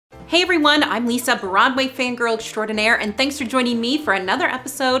Hey everyone, I'm Lisa, Broadway fangirl extraordinaire, and thanks for joining me for another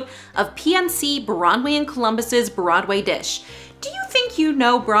episode of PNC Broadway and Columbus's Broadway Dish. Do you think you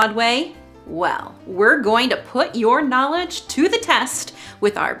know Broadway? Well, we're going to put your knowledge to the test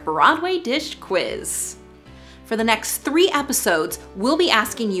with our Broadway Dish Quiz. For the next 3 episodes, we'll be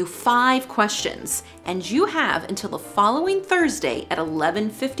asking you 5 questions, and you have until the following Thursday at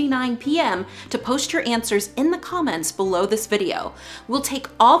 11:59 p.m. to post your answers in the comments below this video. We'll take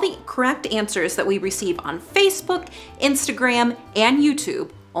all the correct answers that we receive on Facebook, Instagram, and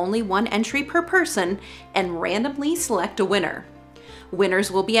YouTube, only 1 entry per person, and randomly select a winner. Winners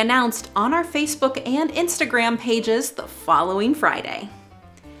will be announced on our Facebook and Instagram pages the following Friday.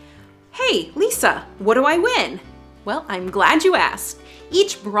 Hey, Lisa, what do I win? Well, I'm glad you asked.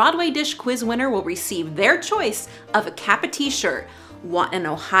 Each Broadway Dish Quiz winner will receive their choice of a CAPA T-shirt. Want an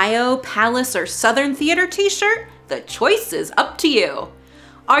Ohio, Palace, or Southern Theater T-shirt? The choice is up to you.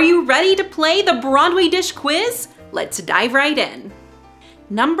 Are you ready to play the Broadway Dish Quiz? Let's dive right in.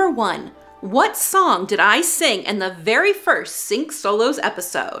 Number 1, what song did I sing in the very first Sync Solos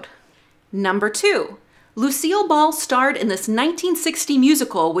episode? Number 2, Lucille Ball starred in this 1960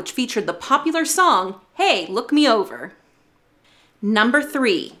 musical which featured the popular song, Hey, Look Me Over. Number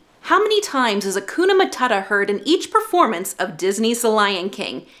 3, how many times is Hakuna Matata heard in each performance of Disney's The Lion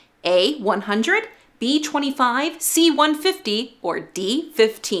King? A, 100, B, 25, C, 150, or D,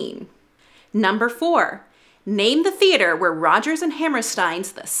 15? Number 4, name the theater where Rodgers and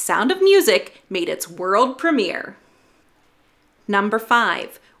Hammerstein's The Sound of Music made its world premiere. Number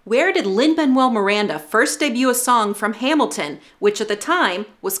 5, where did Lin-Manuel Miranda first debut a song from Hamilton, which at the time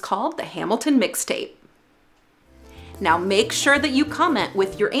was called the Hamilton Mixtape? Now make sure that you comment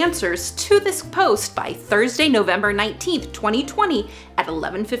with your answers to this post by Thursday, November 19th, 2020 at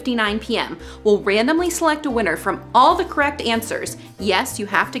 11:59 p.m. We'll randomly select a winner from all the correct answers. Yes, you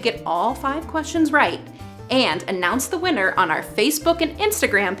have to get all 5 questions right. And announce the winner on our Facebook and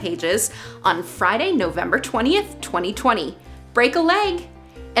Instagram pages on Friday, November 20th, 2020. Break a leg!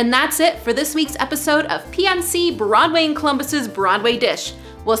 And that's it for this week's episode of PNC Broadway and Columbus's Broadway Dish.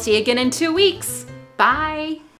 We'll see you again in 2 weeks. Bye!